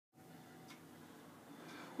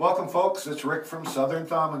Welcome folks, it's Rick from Southern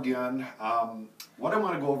Thumb again. What I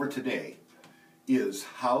want to go over today is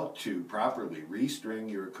how to properly restring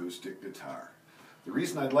your acoustic guitar. The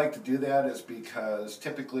reason I'd like to do that is because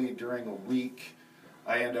typically during a week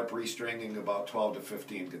I end up restringing about 12 to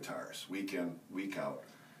 15 guitars, week in, week out,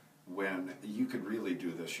 when you could really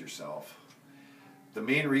do this yourself. The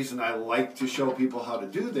main reason I like to show people how to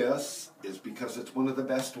do this is because it's one of the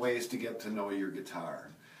best ways to get to know your guitar.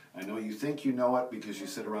 I know you think you know it because you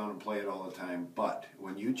sit around and play it all the time, but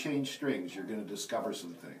when you change strings, you're going to discover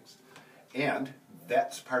some things. And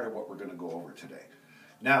that's part of what we're going to go over today.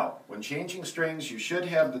 Now, when changing strings, you should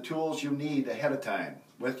have the tools you need ahead of time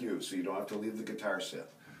with you so you don't have to leave the guitar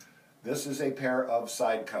sit. This is a pair of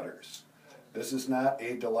side cutters. This is not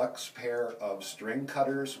a deluxe pair of string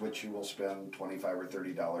cutters, which you will spend $25 or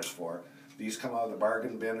 $30 for. These come out of the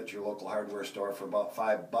bargain bin at your local hardware store for about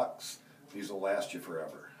 $5. These will last you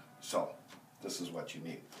forever. So, this is what you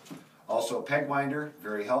need. Also, a peg winder,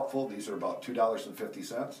 very helpful. These are about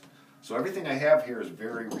 $2.50. So everything I have here is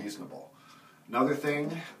very reasonable. Another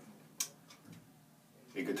thing,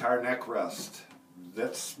 a guitar neck rest.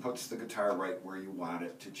 This puts the guitar right where you want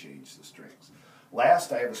it to change the strings.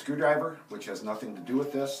 Last, I have a screwdriver, which has nothing to do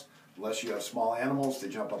with this. Unless you have small animals, they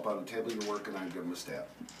jump up on the table you're working on, give them a stab.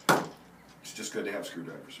 It's just good to have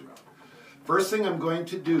screwdrivers around. First thing I'm going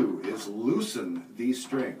to do is loosen these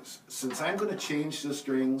strings. Since I'm going to change the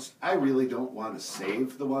strings, I really don't want to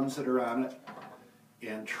save the ones that are on it.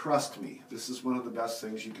 And trust me, this is one of the best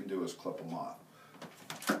things you can do is clip them off.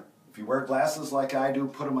 If you wear glasses like I do,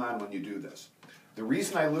 put them on when you do this. The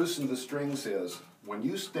reason I loosen the strings is when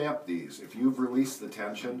you stamp these, if you've released the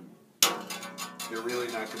tension, they're really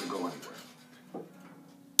not going to go anywhere.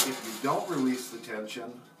 If you don't release the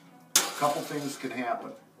tension, a couple things can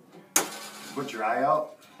happen. Put your eye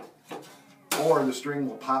out, or the string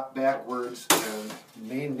will pop backwards and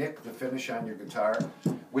may nick the finish on your guitar,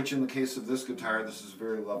 which in the case of this guitar, this is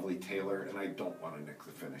very lovely Taylor, and I don't want to nick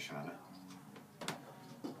the finish on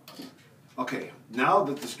it. Okay, now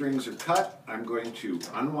that the strings are cut, I'm going to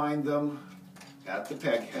unwind them at the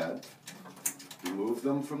peg head, remove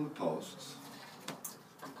them from the posts.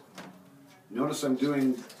 Notice I'm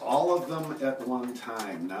doing all of them at one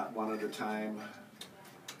time, not one at a time,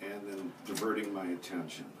 and then diverting my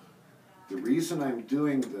attention. The reason I'm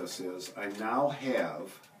doing this is I now have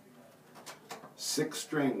 6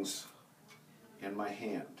 strings in my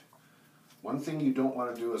hand. One thing you don't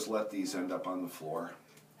want to do is let these end up on the floor,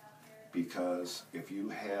 because if you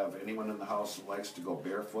have anyone in the house that likes to go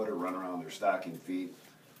barefoot or run around their stocking feet,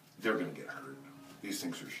 they're going to get hurt. These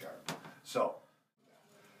things are sharp. So,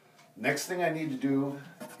 next thing I need to do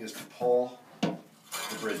is to pull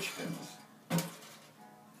the bridge pins.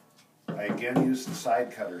 I again use the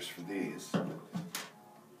side cutters for these.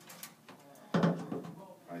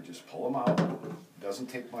 I just pull them out. It doesn't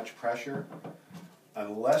take much pressure.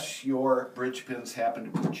 Unless your bridge pins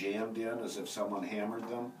happen to be jammed in as if someone hammered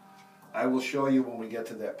them, I will show you when we get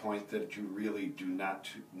to that point that you really do not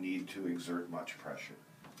need to exert much pressure.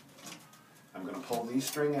 I'm going to pull these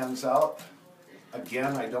string ends out.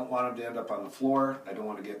 Again, I don't want them to end up on the floor. I don't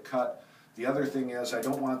want to get cut. The other thing is I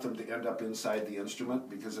don't want them to end up inside the instrument,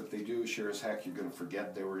 because if they do, sure as heck you're going to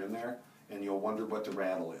forget they were in there and you'll wonder what the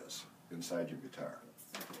rattle is inside your guitar.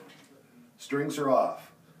 Strings are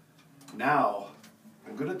off. Now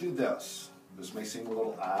I'm going to do this. This may seem a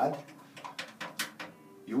little odd.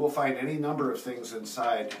 You will find any number of things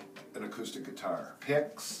inside an acoustic guitar.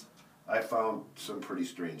 Picks. I found some pretty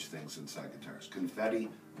strange things inside guitars. Confetti,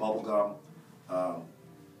 bubblegum,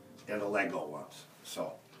 and a Lego once.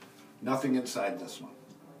 So, nothing inside this one.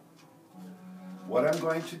 What I'm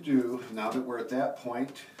going to do, now that we're at that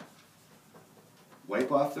point,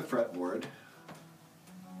 wipe off the fretboard.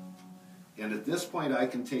 And at this point I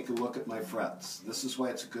can take a look at my frets. This is why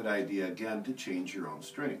it's a good idea, again, to change your own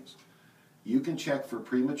strings. You can check for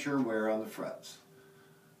premature wear on the frets.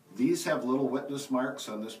 These have little witness marks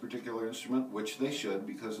on this particular instrument, which they should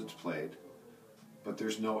because it's played, but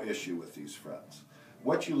there's no issue with these frets.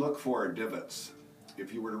 What you look for are divots.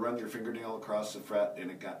 If you were to run your fingernail across the fret and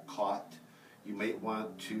it got caught, you might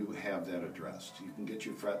want to have that addressed. You can get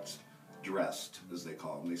your frets dressed, as they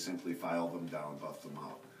call them. They simply file them down, buff them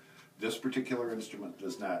out. This particular instrument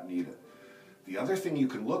does not need it. The other thing you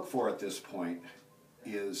can look for at this point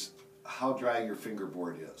is how dry your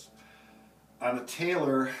fingerboard is. On a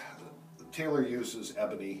Taylor, Taylor uses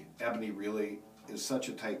ebony. Ebony really is such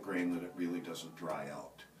a tight grain that it really doesn't dry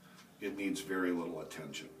out. It needs very little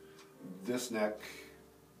attention. This neck's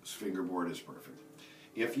fingerboard is perfect.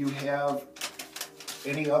 If you have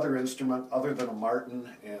any other instrument other than a Martin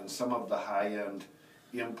and some of the high-end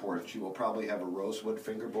imports, you will probably have a rosewood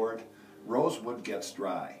fingerboard. Rosewood gets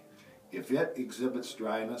dry. If it exhibits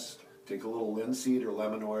dryness, take a little linseed or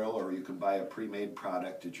lemon oil, or you can buy a pre-made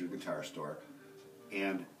product at your guitar store,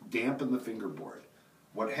 and dampen the fingerboard.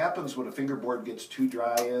 What happens when a fingerboard gets too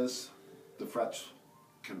dry is the frets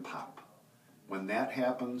can pop. When that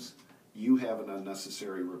happens, you have an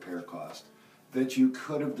unnecessary repair cost that you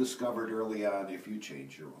could have discovered early on if you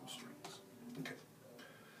change your own strings. Okay.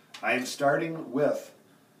 I am starting with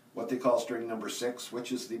what they call string number 6,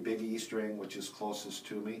 which is the big E string, which is closest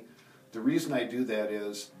to me. The reason I do that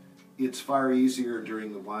is it's far easier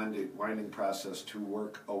during the winding process to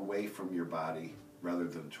work away from your body rather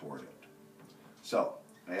than toward it. So,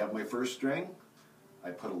 I have my first string.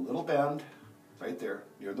 I put a little bend right there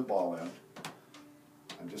near the ball end.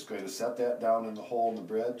 I'm just going to set that down in the hole in the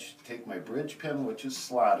bridge, take my bridge pin, which is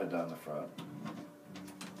slotted on the front,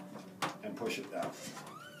 and push it down.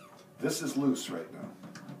 This is loose right now.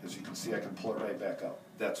 As you can see, I can pull it right back up.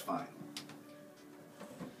 That's fine.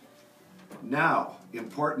 Now,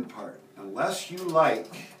 important part. Unless you like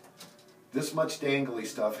this much dangly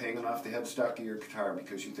stuff hanging off the headstock of your guitar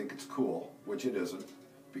because you think it's cool, which it isn't,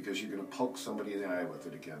 because you're going to poke somebody in the eye with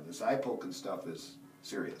it again. This eye poking stuff is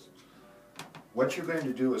serious. What you're going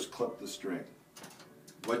to do is clip the string.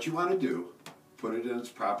 What you want to do, put it in its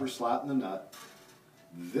proper slot in the nut.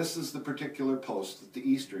 This is the particular post that the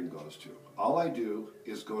E string goes to. All I do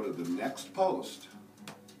is go to the next post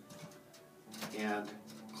and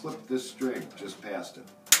clip this string just past it.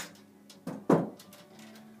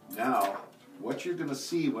 Now, what you're going to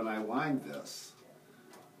see when I wind this,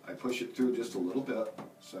 I push it through just a little bit,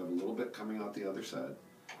 so I have a little bit coming out the other side.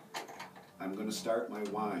 I'm going to start my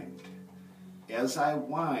wind. As I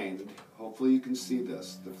wind, hopefully you can see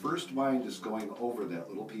this, the first wind is going over that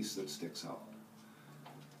little piece that sticks out.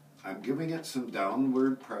 I'm giving it some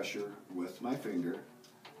downward pressure with my finger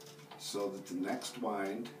so that the next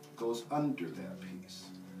wind goes under that piece.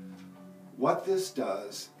 What this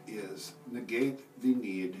does is negate the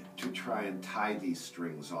need to try and tie these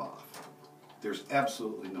strings off. There's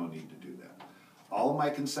absolutely no need to do that. All of my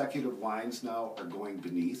consecutive winds now are going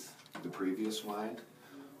beneath the previous wind.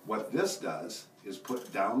 What this does is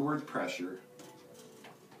put downward pressure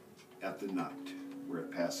at the nut where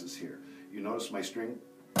it passes here. You notice my string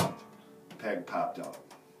peg popped out.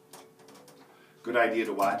 Good idea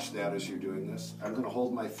to watch that as you're doing this. I'm going to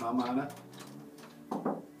hold my thumb on it.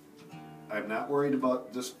 I'm not worried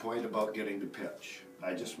about this point about getting to pitch.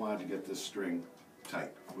 I just wanted to get this string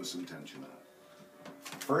tight with some tension on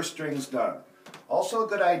it. First string's done. Also a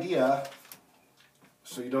good idea,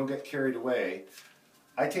 so you don't get carried away,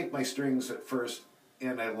 I take my strings at first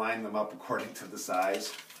and I line them up according to the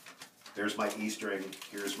size. There's my E string,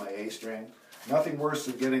 here's my A string. Nothing worse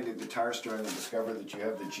than getting a guitar string and discover that you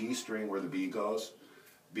have the G string where the B goes,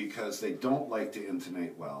 because they don't like to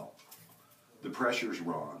intonate well. The pressure's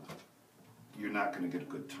wrong. You're not going to get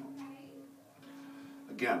a good tone.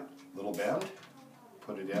 Again, little bend,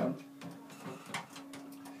 put it in.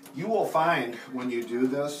 You will find when you do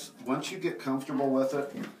this, once you get comfortable with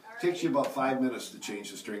it, it takes you about 5 minutes to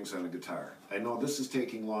change the strings on a guitar. I know this is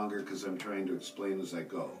taking longer because I'm trying to explain as I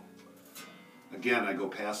go. Again, I go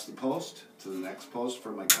past the post to the next post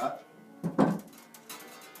for my cut.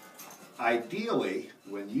 Ideally,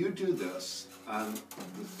 when you do this on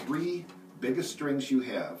the 3 biggest strings you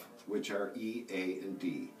have, which are E, A, and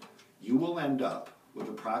D, you will end up with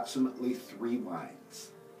approximately 3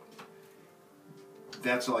 winds.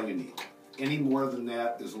 That's all you need. Any more than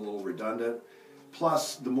that is a little redundant.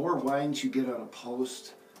 Plus, the more winds you get on a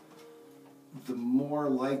post, the more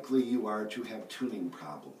likely you are to have tuning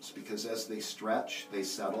problems, because as they stretch, they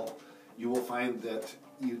settle. You will find that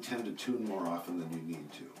you tend to tune more often than you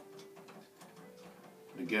need to.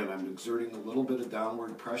 And again, I'm exerting a little bit of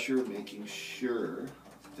downward pressure, making sure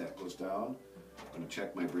that goes down. I'm going to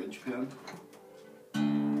check my bridge pin.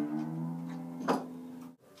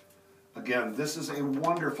 Again, this is a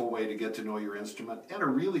wonderful way to get to know your instrument and a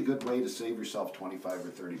really good way to save yourself 25 or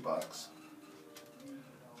 30 bucks.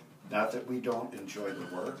 Not that we don't enjoy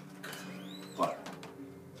the work, but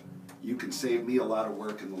you can save me a lot of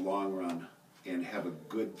work in the long run and have a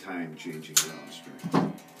good time changing your own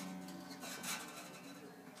string.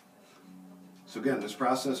 So again, this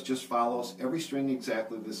process just follows every string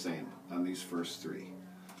exactly the same on these first 3.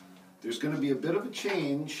 There's going to be a bit of a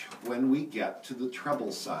change when we get to the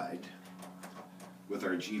treble side with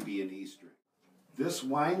our G, B, and E string. This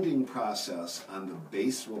winding process on the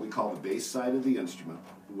bass, what we call the bass side of the instrument,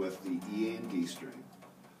 with the E, A, and D string,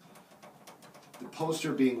 the posts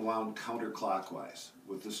are being wound counterclockwise,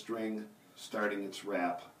 with the string starting its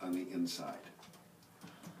wrap on the inside.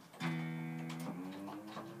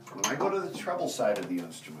 When I go to the treble side of the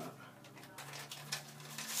instrument,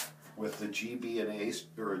 with the G, B, and A,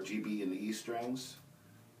 or G, B, and E strings,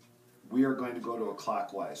 we are going to go to a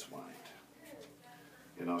clockwise wind.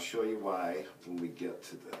 And I'll show you why when we get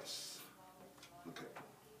to this. Okay.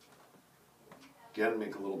 Again,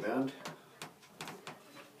 make a little bend.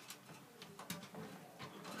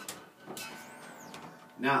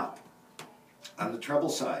 Now, on the treble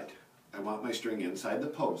side, I want my string inside the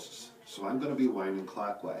posts, so I'm going to be winding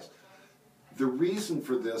clockwise. The reason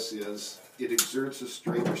for this is it exerts a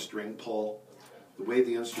straighter string pull. The way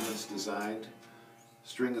the instrument's designed,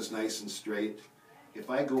 string is nice and straight. If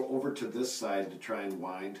I go over to this side to try and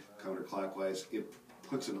wind counterclockwise, it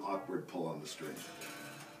puts an awkward pull on the string.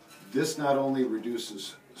 This not only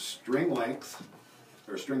reduces string length,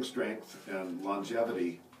 or string strength and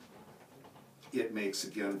longevity, it makes,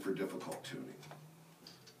 again, for difficult tuning.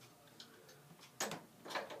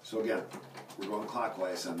 So again, we're going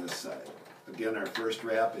clockwise on this side. Again, our first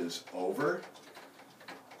wrap is over.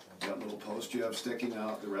 That little post you have sticking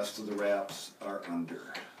out, the rest of the wraps are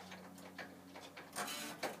under.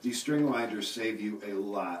 These string winders save you a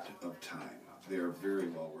lot of time. They are very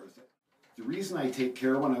well worth it. The reason I take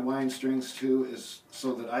care when I wind strings too is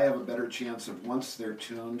so that I have a better chance of, once they're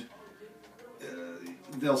tuned,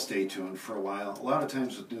 they'll stay tuned for a while. A lot of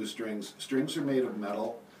times with new strings, strings are made of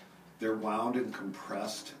metal. They're wound and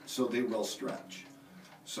compressed, so they will stretch.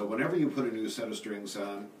 So whenever you put a new set of strings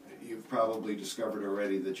on, you've probably discovered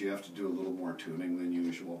already that you have to do a little more tuning than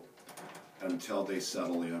usual until they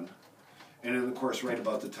settle in. And then, of course, right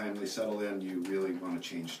about the time they settle in, you really want to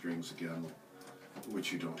change strings again,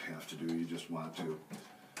 which you don't have to do, you just want to.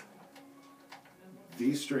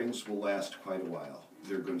 These strings will last quite a while.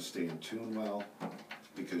 They're going to stay in tune well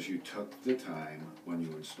because you took the time when you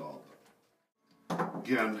installed them.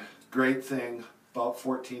 Again, great thing, about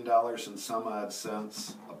 $14 and some odd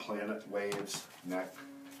cents, a Planet Waves neck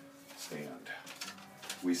stand.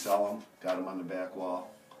 We sell them, got them on the back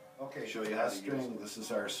wall. Okay, show you how to string. This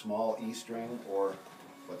is our small E string, or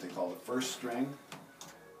what they call the first string.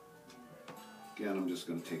 Again, I'm just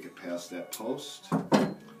going to take it past that post.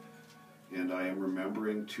 And I am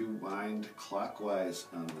remembering to wind clockwise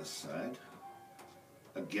on this side.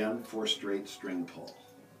 Again, for straight string pull.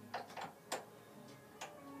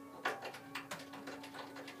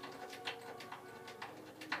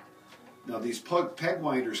 Now these peg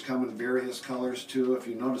winders come in various colors too. If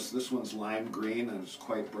you notice, this one's lime green and it's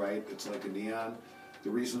quite bright. It's like a neon. The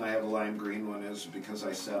reason I have a lime green one is because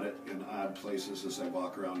I set it in odd places as I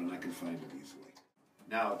walk around and I can find it easily.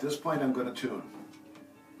 Now at this point I'm going to tune.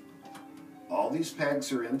 All these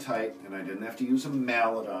pegs are in tight and I didn't have to use a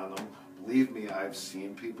mallet on them. Believe me, I've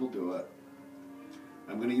seen people do it.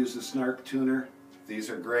 I'm going to use the Snark tuner. These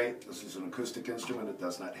are great. This is an acoustic instrument. It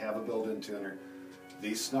does not have a built-in tuner.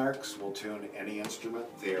 These Snarks will tune any instrument.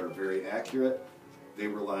 They are very accurate. They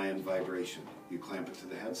rely on vibration. You clamp it to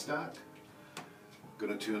the headstock.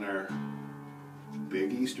 Going to tune our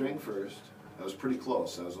big E string first. That was pretty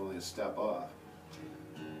close. That was only a step off.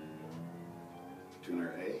 Tune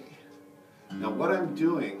our A. Now what I'm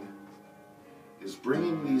doing is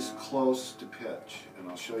bringing these close to pitch, and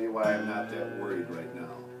I'll show you why I'm not that worried right now.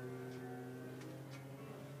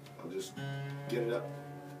 I'll just get it up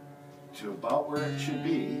to about where it should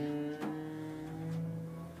be.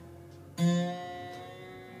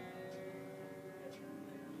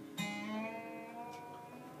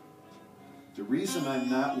 The reason I'm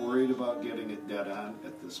not worried about getting it dead on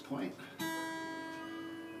at this point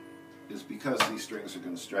is because these strings are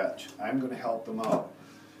going to stretch. I'm going to help them out.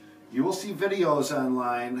 You will see videos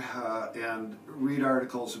online and read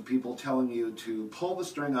articles of people telling you to pull the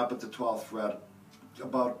string up at the 12th fret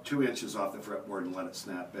about 2 inches off the fretboard and let it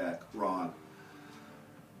snap back. Wrong.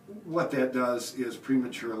 What that does is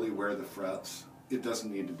prematurely wear the frets. It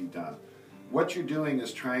doesn't need to be done. What you're doing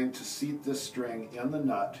is trying to seat this string in the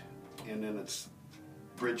nut and in its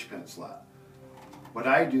bridge pin slot. What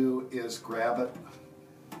I do is grab it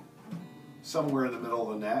somewhere in the middle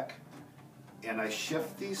of the neck and I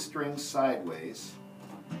shift these strings sideways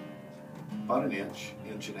about an inch,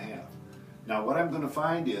 inch and a half. Now what I'm going to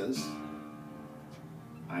find is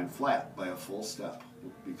I'm flat by a full step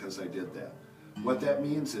because I did that. What that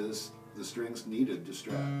means is the strings needed to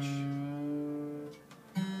stretch.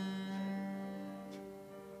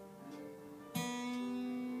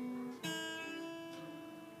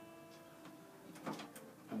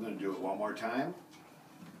 I'm going to do it one more time.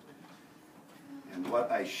 And what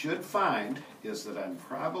I should find is that I'm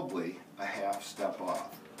probably a half step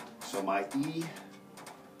off. So my E,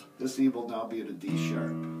 this E will now be at a D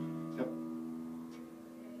sharp. Yep.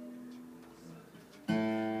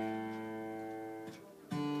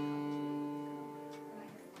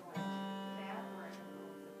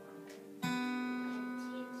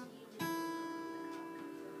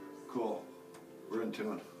 cool. We're in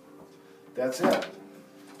tune. That's it.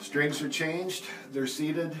 Strings are changed. They're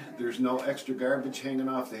seated. There's no extra garbage hanging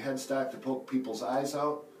off the headstock to poke people's eyes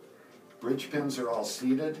out. Bridge pins are all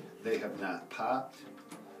seated. They have not popped.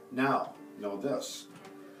 Now, know this.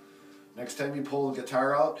 Next time you pull the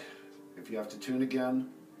guitar out, if you have to tune again,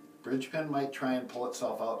 bridge pin might try and pull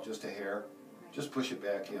itself out just a hair. Just push it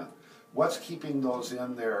back in. What's keeping those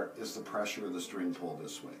in there is the pressure of the string pull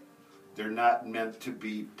this way. They're not meant to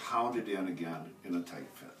be pounded in again in a tight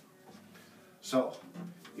fit. So,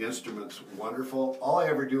 the instrument's wonderful. All I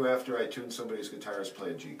ever do after I tune somebody's guitar is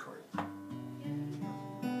play a G chord.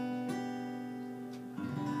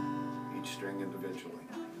 Each string individually.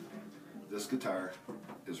 This guitar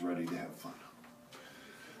is ready to have fun.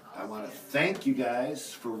 I want to thank you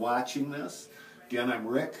guys for watching this. Again, I'm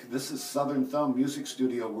Rick. This is Southern Thumb Music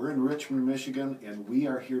Studio. We're in Richmond, Michigan, and we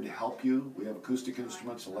are here to help you. We have acoustic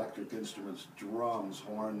instruments, electric instruments, drums,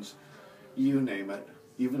 horns, you name it.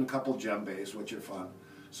 Even a couple djembes, which are fun.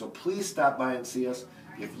 So please stop by and see us.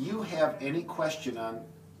 If you have any question on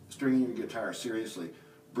stringing your guitar, seriously,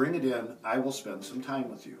 bring it in. I will spend some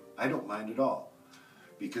time with you. I don't mind at all.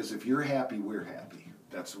 Because if you're happy, we're happy.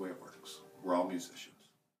 That's the way it works. We're all musicians.